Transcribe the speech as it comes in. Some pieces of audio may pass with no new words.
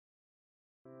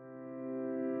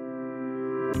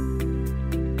Welcome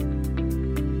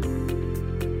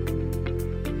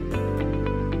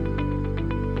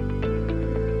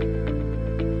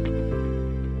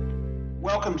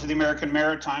to the American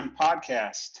Maritime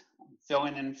Podcast. I'm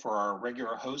filling in for our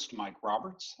regular host, Mike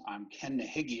Roberts. I'm Ken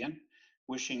Nahigian,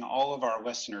 wishing all of our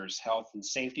listeners health and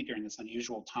safety during this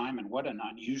unusual time. And what an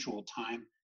unusual time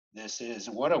this is,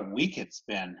 and what a week it's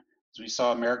been, as we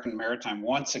saw American Maritime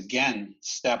once again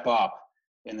step up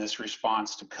in this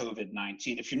response to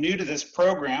COVID-19. If you're new to this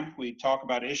program, we talk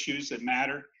about issues that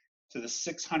matter to the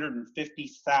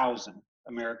 650,000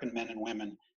 American men and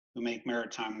women who make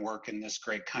maritime work in this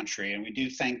great country. And we do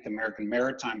thank the American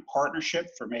Maritime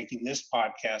Partnership for making this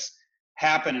podcast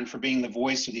happen and for being the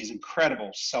voice of these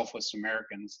incredible selfless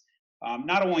Americans.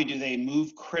 Not only do they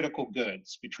move critical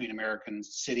goods between American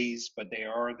cities, but they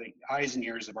are the eyes and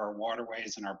ears of our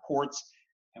waterways and our ports.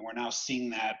 And we're now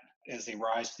seeing that as they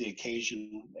rise to the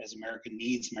occasion as America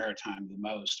needs maritime the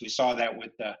most. We saw that with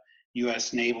the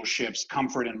U.S. naval ships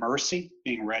Comfort and Mercy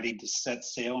being ready to set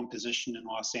sail and position in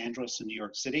Los Angeles and New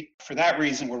York City. For that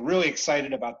reason, we're really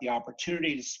excited about the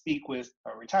opportunity to speak with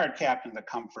a retired captain of the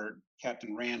Comfort,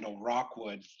 Captain Randall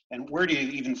Rockwood. And where do you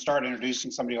even start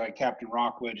introducing somebody like Captain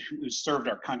Rockwood, who's served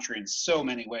our country in so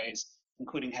many ways,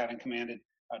 including having commanded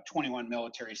 21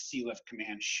 military Sea Lift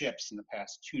Command ships in the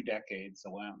past 2 decades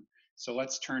alone. So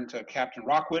let's turn to Captain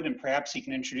Rockwood, and perhaps he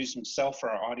can introduce himself for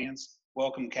our audience.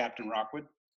 Welcome, Captain Rockwood.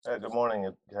 Good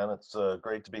morning, Ken. It's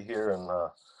great to be here, and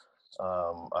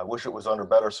I wish it was under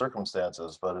better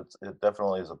circumstances, but it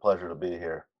definitely is a pleasure to be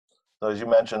here. So as you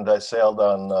mentioned, I sailed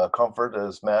on Comfort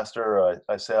as master.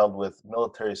 I sailed with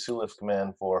Military Sea Lift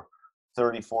Command for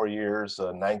 34 years,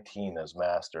 19 as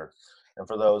master. And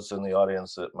for those in the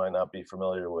audience that might not be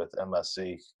familiar with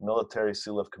MSC, Military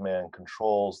Sea Lift Command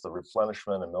controls the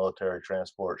replenishment and military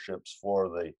transport ships for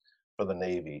the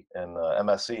Navy, and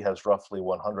MSC has roughly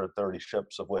 130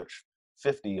 ships, of which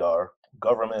 50 are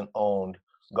government-owned,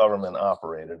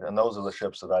 government-operated, and those are the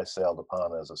ships that I sailed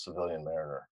upon as a civilian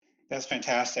mariner. That's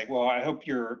fantastic. Well, I hope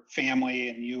your family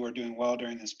and you are doing well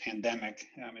during this pandemic.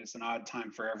 It's an odd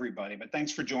time for everybody, but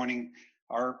thanks for joining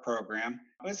our program.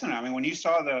 Listen, when you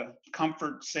saw the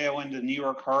Comfort sail into New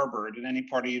York Harbor, did any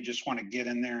part of you just want to get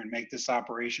in there and make this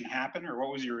operation happen, or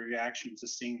what was your reaction to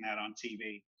seeing that on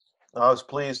TV? I was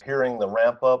pleased hearing the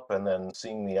ramp up and then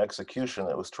seeing the execution.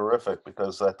 It was terrific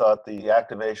because I thought the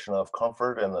activation of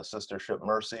Comfort and the sister ship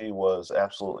Mercy was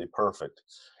absolutely perfect.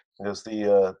 Because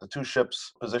the 2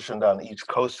 ships positioned on each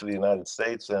coast of the United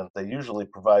States, and they usually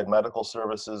provide medical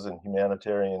services and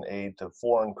humanitarian aid to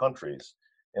foreign countries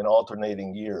in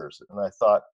alternating years. And I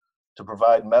thought to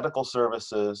provide medical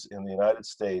services in the United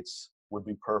States would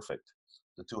be perfect.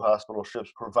 The 2 hospital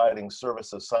ships providing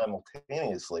services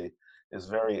simultaneously is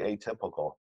very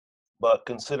atypical. But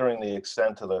considering the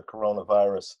extent of the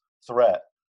coronavirus threat,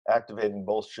 activating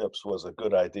both ships was a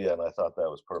good idea, and I thought that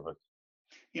was perfect.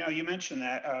 You mentioned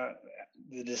that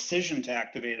the decision to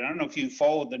activate it. I don't know if you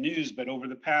followed the news, but over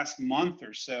the past month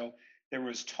or so, there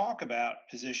was talk about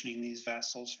positioning these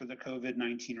vessels for the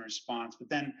COVID-19 response. But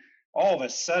then all of a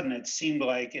sudden, it seemed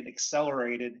like it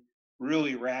accelerated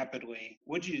really rapidly.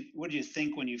 What do you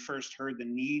think when you first heard the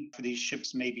need for these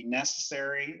ships may be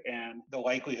necessary and the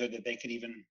likelihood that they could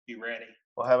even be ready?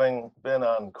 Well, having been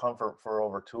on Comfort for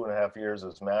over 2.5 years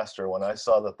as master, when I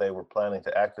saw that they were planning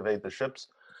to activate the ships,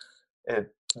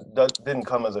 it didn't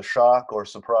come as a shock or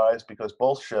surprise because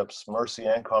both ships, Mercy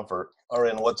and Comfort, are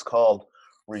in what's called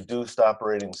Reduced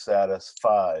Operating Status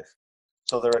 5.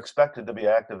 So they're expected to be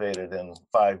activated in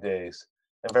 5 days.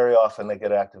 And very often they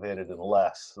get activated in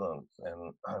less,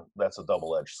 and that's a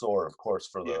double-edged sword, of course,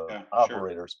 for the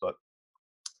operators. Sure.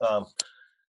 But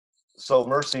so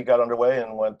Mercy got underway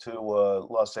and went to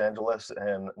Los Angeles,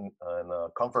 and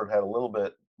Comfort had a little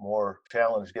bit more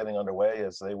challenge getting underway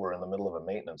as they were in the middle of a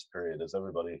maintenance period, as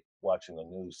everybody watching the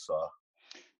news saw.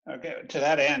 Okay, to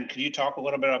that end, could you talk a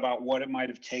little bit about what it might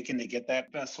have taken to get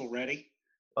that vessel ready?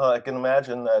 I can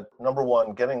imagine that, number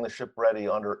one, getting the ship ready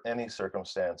under any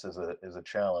circumstance is a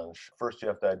challenge. First, you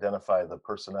have to identify the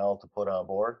personnel to put on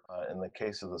board. In the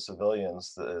case of the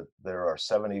civilians, there are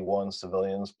 71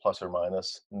 civilians, plus or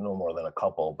minus, no more than a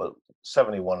couple, but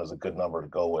 71 is a good number to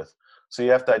go with. So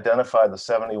you have to identify the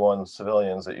 71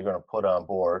 civilians that you're going to put on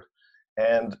board.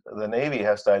 And the Navy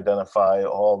has to identify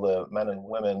all the men and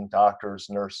women, doctors,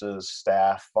 nurses,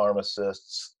 staff,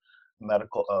 pharmacists,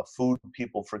 medical food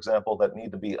people, for example, that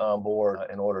need to be on board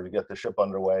in order to get the ship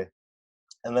underway.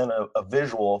 And then a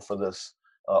visual for this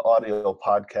audio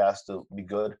podcast to be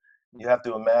good. You have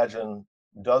to imagine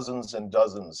dozens and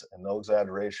dozens, and no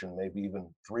exaggeration, maybe even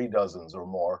 3 dozens or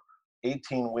more,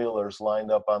 18-wheelers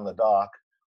lined up on the dock,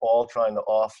 all trying to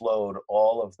offload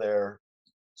all of their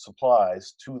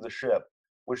supplies to the ship,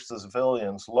 which the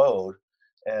civilians load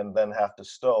and then have to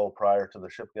stow prior to the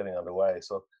ship getting underway.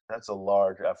 So that's a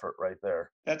large effort right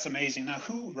there. That's amazing. Now,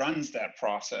 who runs that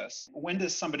process? When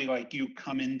does somebody like you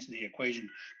come into the equation?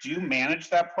 Do you manage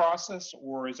that process,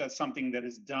 or is that something that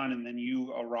is done and then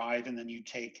you arrive and then you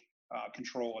take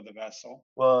control of the vessel?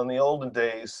 Well, in the olden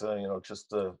days,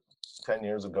 just 10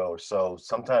 years ago or so,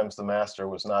 sometimes the master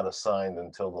was not assigned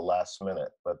until the last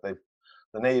minute, but the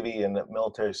Navy and the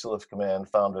Military Sealift Command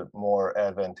found it more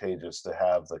advantageous to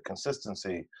have the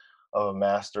consistency of a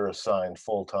master assigned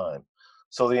full time.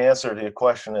 So the answer to your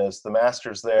question is the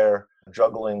master's there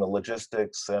juggling the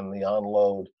logistics and the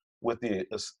onload with the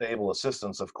able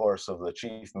assistance, of course, of the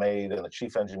chief mate and the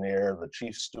chief engineer, the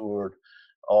chief steward,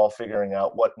 all figuring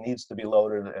out what needs to be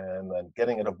loaded and then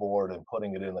getting it aboard and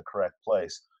putting it in the correct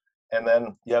place. And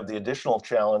then you have the additional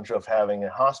challenge of having a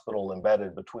hospital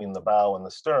embedded between the bow and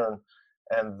the stern,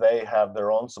 and they have their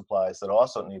own supplies that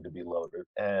also need to be loaded.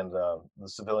 And the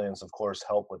civilians, of course,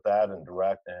 help with that and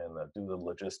direct and do the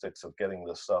logistics of getting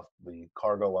the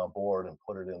cargo on board and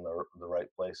put it in the right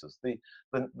places.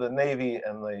 The Navy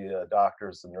and the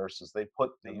doctors, the nurses, they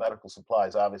put the medical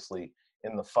supplies, obviously,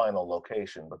 in the final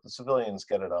location, but the civilians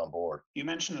get it on board. You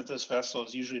mentioned that this vessel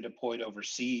is usually deployed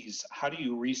overseas. How do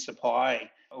you resupply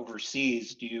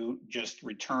overseas? Do you just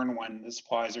return when the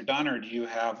supplies are done, or do you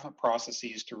have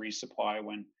processes to resupply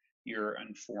when you're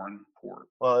in foreign port?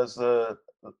 Well, as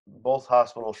both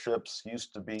hospital ships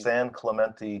used to be San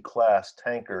Clemente class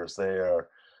tankers, they are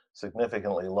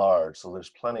significantly large, so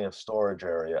there's plenty of storage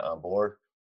area on board,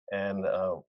 and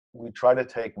we try to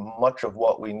take much of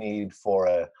what we need for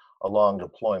a long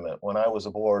deployment. When I was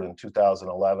aboard in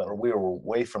 2011, we were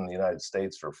away from the United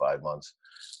States for 5 months.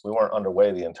 We weren't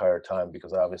underway the entire time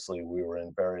because obviously we were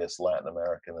in various Latin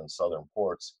American and Southern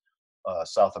ports,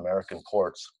 South American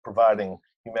ports, providing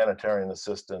humanitarian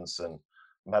assistance and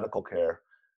medical care.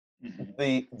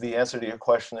 Mhm. The answer to your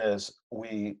question is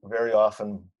we very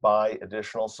often buy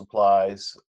additional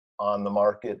supplies on the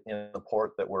market in the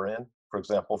port that we're in. For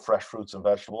example, fresh fruits and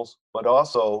vegetables. But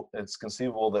also, it's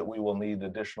conceivable that we will need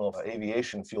additional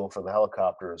aviation fuel for the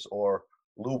helicopters or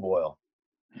lube oil.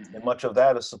 And Mhm. much of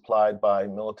that is supplied by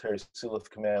Military Sealift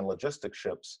Command logistic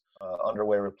ships,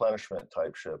 underway replenishment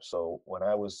type ships. So when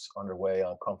I was underway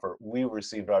on Comfort, we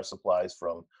received our supplies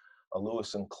from a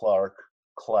Lewis and Clark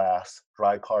class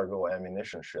dry cargo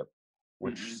ammunition ship,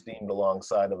 which Mhm. steamed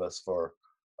alongside of us for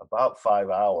about 5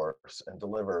 hours and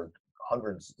delivered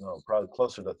hundreds, no, probably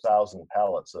closer to 1,000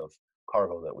 pallets of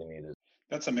cargo that we needed.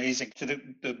 That's amazing. To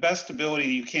the best ability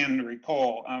you can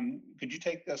recall, could you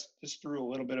take us just through a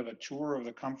little bit of a tour of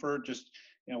the Comfort? Just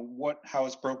how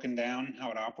it's broken down,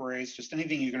 how it operates, just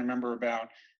anything you can remember about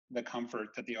the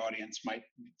Comfort that the audience might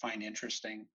find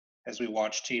interesting as we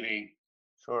watch TV.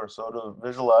 Sure. So to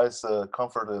visualize, the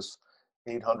Comfort is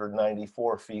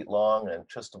 894 feet long and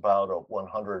just about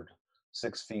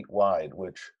 106 feet wide,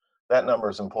 which that number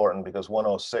is important because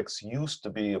 106 used to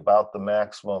be about the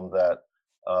maximum that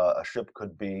a ship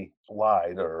could be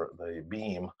wide, or the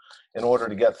beam, in order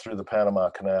to get through the Panama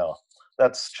Canal.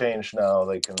 That's changed now.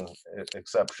 They can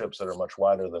accept ships that are much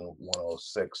wider than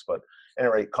 106. But at any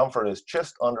rate, Comfort is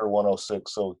just under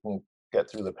 106, so we can get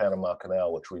through the Panama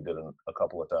Canal, which we did a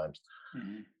couple of times.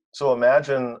 Mhm. So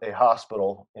imagine a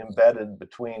hospital embedded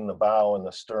between the bow and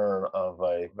the stern of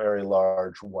a very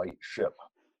large white ship.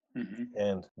 Mhm.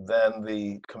 And then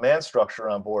the command structure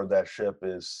on board that ship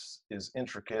is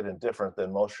intricate and different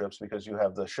than most ships because you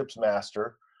have the ship's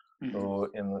master, Mhm.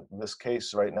 who in this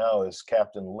case right now is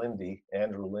Captain Lindy,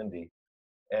 Andrew Lindy,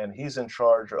 and he's in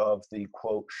charge of the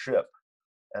quote ship.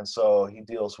 And so he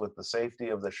deals with the safety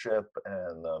of the ship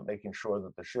and making sure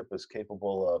that the ship is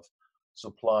capable of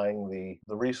supplying the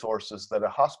resources that a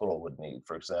hospital would need.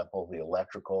 For example, the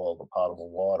electrical, the potable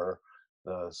water,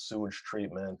 the sewage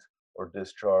treatment or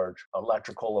discharge,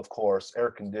 electrical, of course,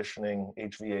 air conditioning,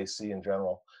 HVAC in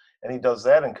general. And he does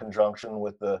that in conjunction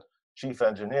with the chief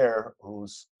engineer,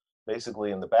 who's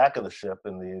basically in the back of the ship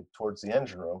towards the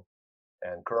engine room,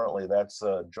 and currently that's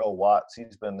Joe Watts.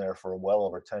 He's been there for well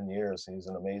over 10 years. He's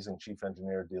an amazing chief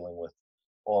engineer dealing with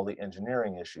all the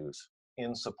engineering issues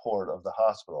in support of the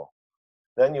hospital.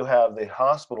 Then you have the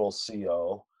hospital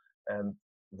CO, and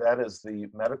that is the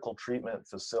Medical Treatment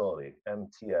Facility,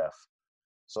 MTF.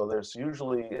 So there's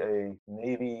usually a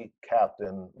Navy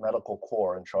captain, medical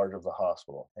corps in charge of the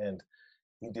hospital. And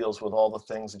he deals with all the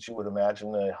things that you would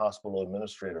imagine a hospital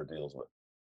administrator deals with.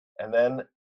 And then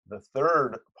the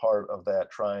third part of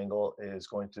that triangle is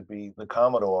going to be the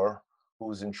Commodore,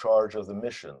 who's in charge of the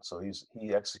mission. So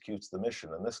he executes the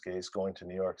mission, in this case, going to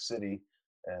New York City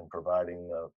and providing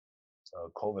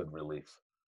COVID relief.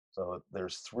 So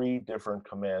there's 3 different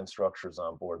command structures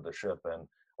on board the ship, and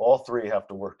all 3 have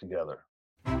to work together.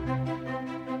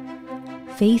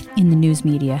 Faith in the news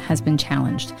media has been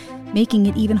challenged, making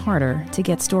it even harder to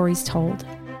get stories told.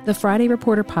 The Friday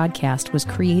Reporter podcast was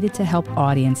created to help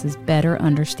audiences better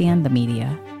understand the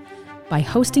media by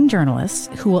hosting journalists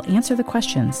who will answer the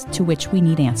questions to which we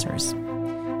need answers.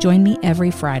 Join me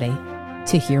every Friday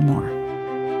to hear more.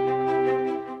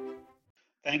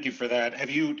 Thank you for that. Have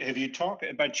you talked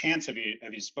by chance? Have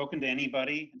you spoken to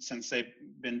anybody since they've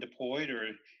been deployed, or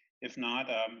if not,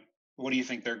 what do you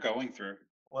think they're going through?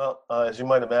 Well, as you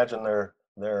might imagine,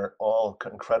 they're all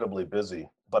incredibly busy.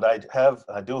 But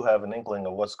I do have an inkling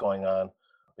of what's going on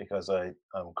because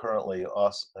I'm currently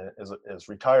also, as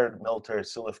retired military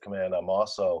SILIF command. I'm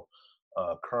also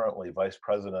currently vice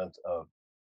president of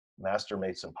master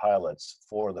mates and pilots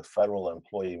for the Federal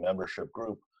Employee Membership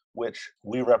Group, which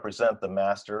we represent the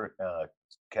master,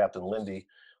 Captain Lindy,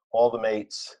 all the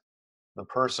mates, the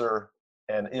purser,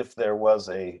 and if there was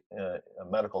a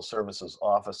medical services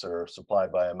officer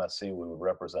supplied by MSC, we would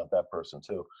represent that person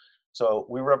too. So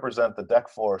we represent the deck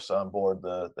force on board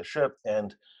the ship,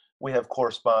 and we have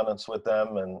correspondence with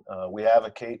them, and we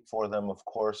advocate for them, of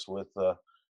course, with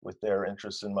their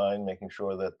interests in mind, making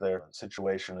sure that their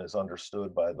situation is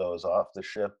understood by those off the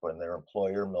ship and their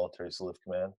employer, Military SILIF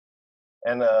Command.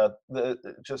 And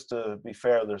just to be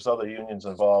fair, there's other unions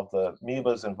involved. The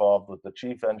MEBA is involved with the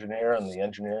chief engineer and the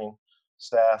engineering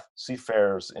staff.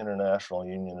 Seafarers International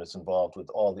Union is involved with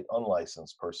all the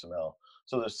unlicensed personnel.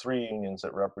 So there's 3 unions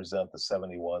that represent the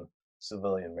 71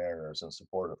 civilian mariners in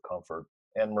support of comfort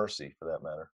and mercy, for that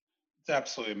matter. It's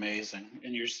absolutely amazing.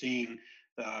 And you're seeing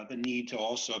the need to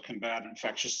also combat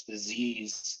infectious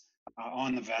disease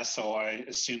on the vessel. I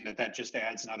assume that just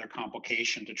adds another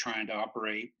complication to trying to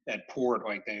operate at port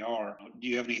like they are. Do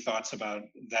you have any thoughts about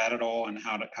that at all, and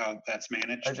how that's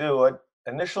managed? I do.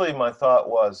 Initially, my thought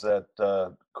was that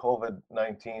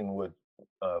COVID-19 would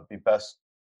be best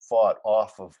fought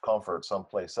off of comfort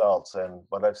someplace else.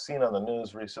 But I've seen on the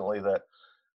news recently that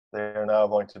they're now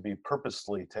going to be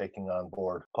purposely taking on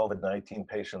board COVID-19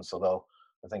 patients, although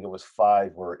I think it was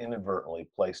 5 were inadvertently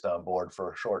placed on board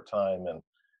for a short time, and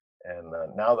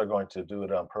now they're going to do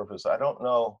it on purpose. I don't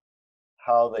know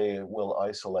how they will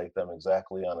isolate them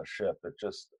exactly on a ship. It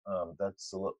just,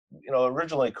 that's,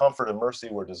 originally Comfort and Mercy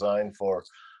were designed for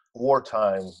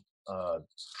wartime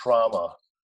trauma,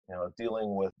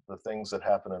 dealing with the things that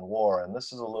happen in war. And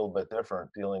this is a little bit different,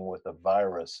 dealing with a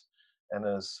virus. And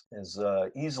as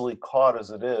easily caught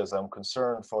as it is, I'm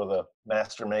concerned for the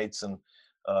master mates and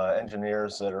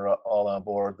engineers that are all on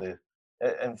board.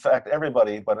 In fact,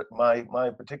 everybody, but my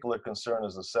particular concern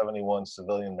is the 71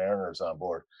 civilian mariners on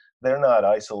board. They're not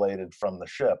isolated from the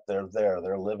ship. They're there.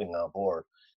 They're living on board.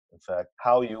 In fact,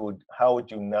 how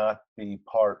would you not be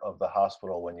part of the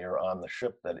hospital when you're on the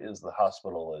ship that is the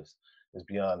hospital is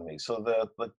beyond me. So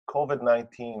the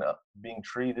COVID-19 being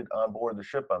treated on board the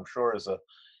ship, I'm sure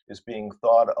is being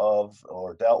thought of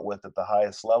or dealt with at the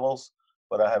highest levels.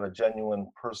 But I have a genuine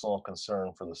personal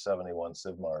concern for the 71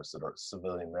 CivMars that are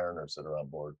civilian mariners that are on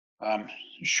board.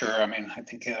 Sure. I mean, I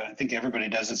think everybody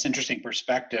does. It's interesting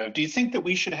perspective. Do you think that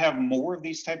we should have more of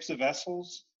these types of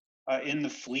vessels in the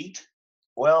fleet?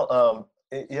 Well,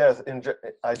 yes,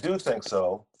 I do think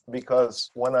so,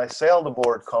 because when I sailed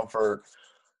aboard Comfort,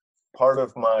 part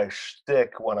of my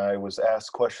shtick when I was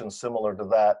asked questions similar to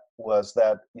that was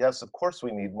that, yes, of course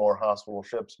we need more hospital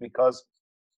ships, because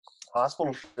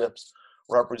hospital ships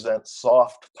represent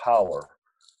soft power.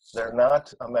 They're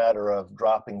not a matter of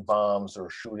dropping bombs or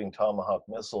shooting Tomahawk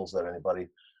missiles at anybody.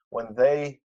 When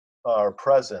they are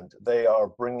present, they are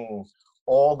bringing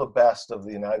all the best of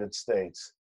the United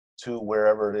States to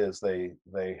wherever it is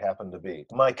they happen to be.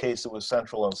 In my case, it was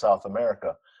Central and South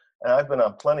America. And I've been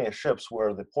on plenty of ships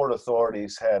where the port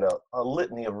authorities had a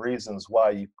litany of reasons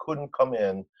why you couldn't come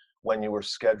in when you were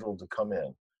scheduled to come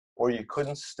in, or you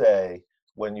couldn't stay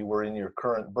when you were in your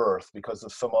current berth because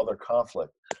of some other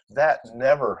conflict. That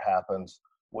never happens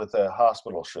with a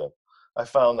hospital ship. I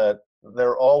found that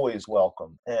they're always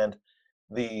welcome. And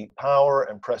the power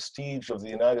and prestige of the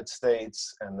United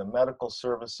States and the medical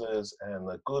services and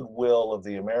the goodwill of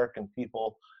the American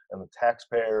people and the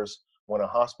taxpayers when a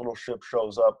hospital ship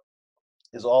shows up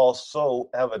is all so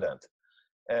evident.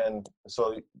 And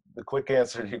so the quick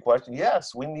answer to your question,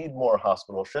 yes, we need more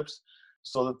hospital ships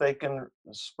so that they can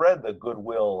spread the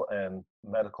goodwill and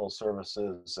medical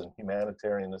services and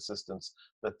humanitarian assistance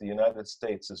that the United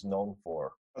States is known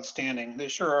for. outstanding. They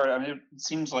sure are. I mean, it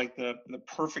seems like the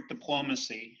perfect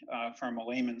diplomacy from a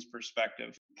layman's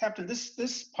perspective. Captain,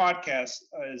 this podcast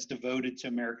is devoted to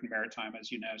American Maritime,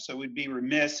 as you know. So we'd be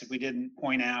remiss if we didn't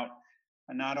point out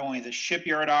not only the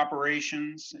shipyard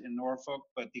operations in Norfolk,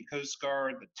 but the Coast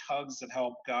Guard, the tugs that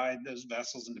help guide those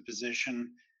vessels into position.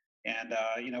 And,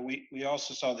 we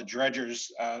also saw the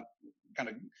dredgers kind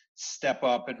of step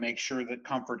up and make sure that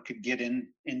Comfort could get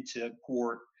into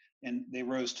port, and they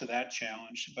rose to that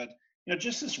challenge. But,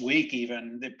 just this week,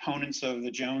 even the opponents of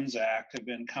the Jones Act have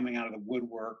been coming out of the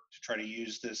woodwork to try to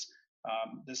use this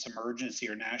emergency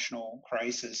or national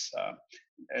crisis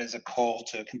as a call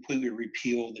to completely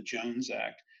repeal the Jones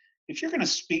Act. If you're going to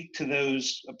speak to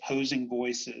those opposing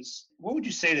voices, what would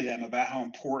you say to them about how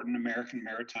important American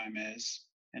Maritime is,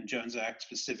 and Jones Act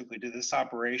specifically, to this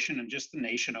operation and just the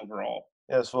nation overall?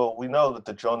 Yes, well, we know that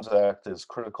the Jones Act is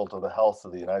critical to the health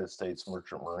of the United States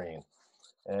Merchant Marine,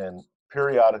 and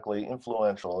periodically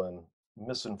influential and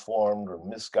misinformed or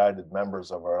misguided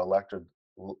members of our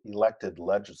elected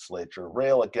legislature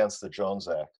rail against the Jones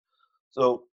Act.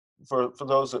 So for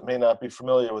those that may not be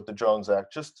familiar with the Jones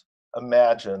Act, just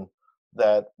imagine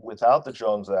that without the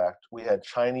Jones Act, we had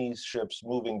Chinese ships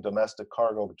moving domestic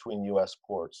cargo between U.S.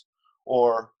 ports,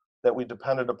 or that we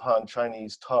depended upon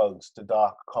Chinese tugs to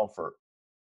dock Comfort,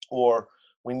 or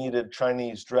we needed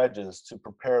Chinese dredges to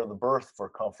prepare the berth for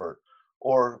Comfort,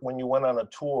 or when you went on a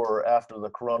tour after the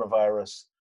coronavirus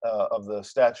of the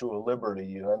Statue of Liberty,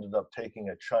 you ended up taking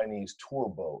a Chinese tour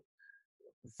boat.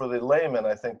 For the layman,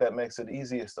 I think that makes it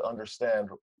easiest to understand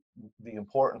the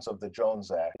importance of the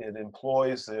Jones Act. It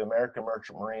employs the American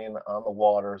Merchant Marine on the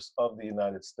waters of the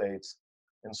United States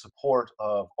in support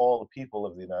of all the people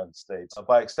of the United States.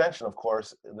 By extension, of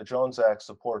course, the Jones Act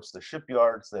supports the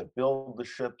shipyards that build the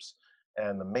ships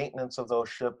and the maintenance of those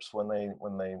ships when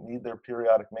they need their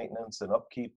periodic maintenance and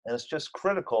upkeep. And it's just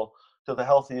critical to the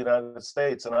health of the United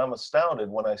States. And I'm astounded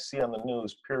when I see on the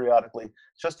news periodically,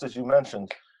 just as you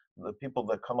mentioned, the people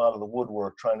that come out of the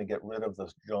woodwork trying to get rid of the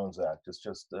Jones Act. It's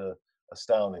just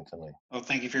astounding to me. Well,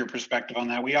 thank you for your perspective on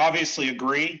that. We obviously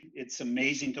agree. It's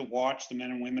amazing to watch the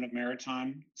men and women of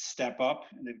maritime step up,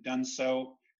 and they've done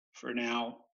so for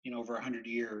now, over 100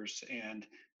 years. And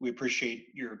we appreciate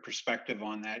your perspective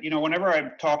on that. Whenever I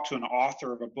talk to an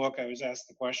author of a book, I always ask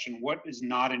the question, what is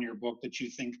not in your book that you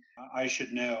think I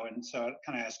should know? And so I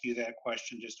kind of ask you that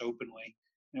question just openly.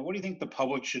 What do you think the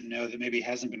public should know that maybe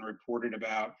hasn't been reported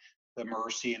about the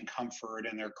Mercy and Comfort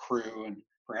and their crew, and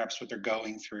perhaps what they're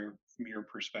going through from your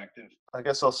perspective? I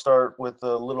guess I'll start with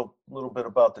a little bit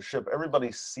about the ship.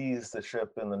 Everybody sees the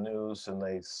ship in the news and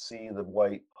they see the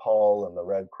white hull and the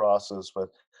red crosses, but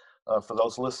for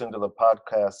those listening to the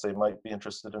podcast, they might be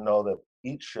interested to know that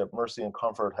each ship, Mercy and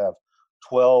Comfort, have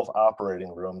 12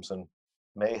 operating rooms and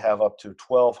may have up to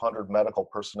 1,200 medical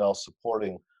personnel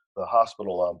supporting the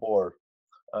hospital on board.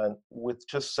 And with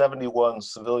just 71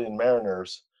 civilian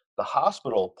mariners, the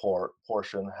hospital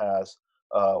portion has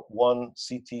one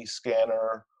CT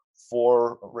scanner,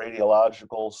 4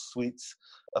 radiological suites,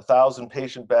 1,000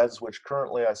 patient beds, which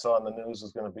currently I saw in the news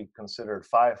is going to be considered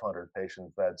 500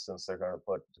 patient beds since they're going to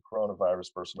put the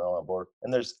coronavirus personnel on board.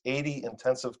 And there's 80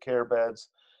 intensive care beds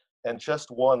and just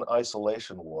 1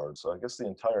 isolation ward. So I guess the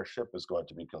entire ship is going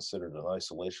to be considered an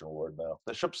isolation ward now.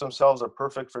 The ships themselves are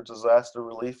perfect for disaster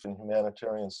relief and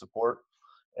humanitarian support.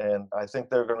 And I think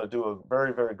they're going to do a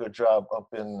very, very good job up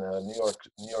in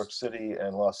New York City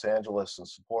and Los Angeles in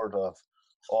support of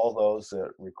all those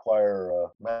that require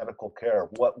medical care,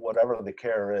 whatever the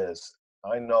care is.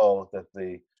 I know that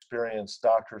the experienced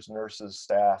doctors, nurses,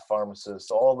 staff,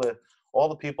 pharmacists, all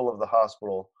the people of the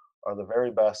hospital are the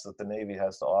very best that the Navy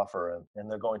has to offer,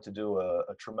 and they're going to do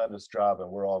a tremendous job, and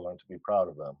we're all going to be proud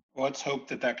of them. Well, let's hope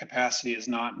that capacity is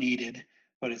not needed,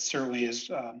 but it certainly is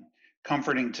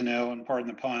comforting to know, and pardon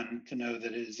the pun, to know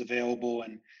that it is available,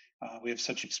 and we have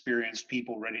such experienced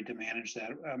people ready to manage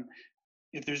that.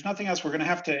 If there's nothing else, we're going to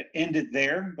have to end it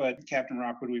there, but Captain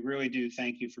Rockwood, we really do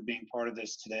thank you for being part of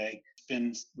this today. It's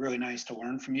been really nice to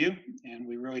learn from you, and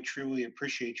we really, truly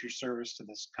appreciate your service to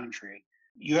this country.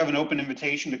 You have an open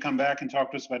invitation to come back and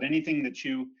talk to us about anything that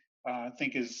you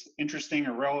think is interesting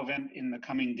or relevant in the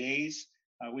coming days.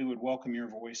 We would welcome your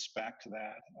voice back to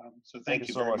that. So thank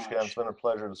you so much, Ken. It's been a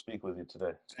pleasure to speak with you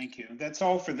today. Thank you. That's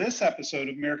all for this episode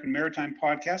of American Maritime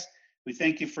Podcast. We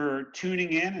thank you for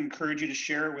tuning in and encourage you to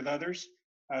share it with others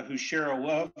who share a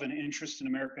love and interest in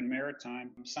American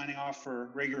Maritime. I'm signing off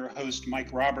for regular host Mike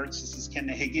Roberts. This is Ken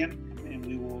Nahigian, and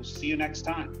we will see you next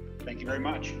time. Thank you very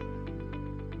much.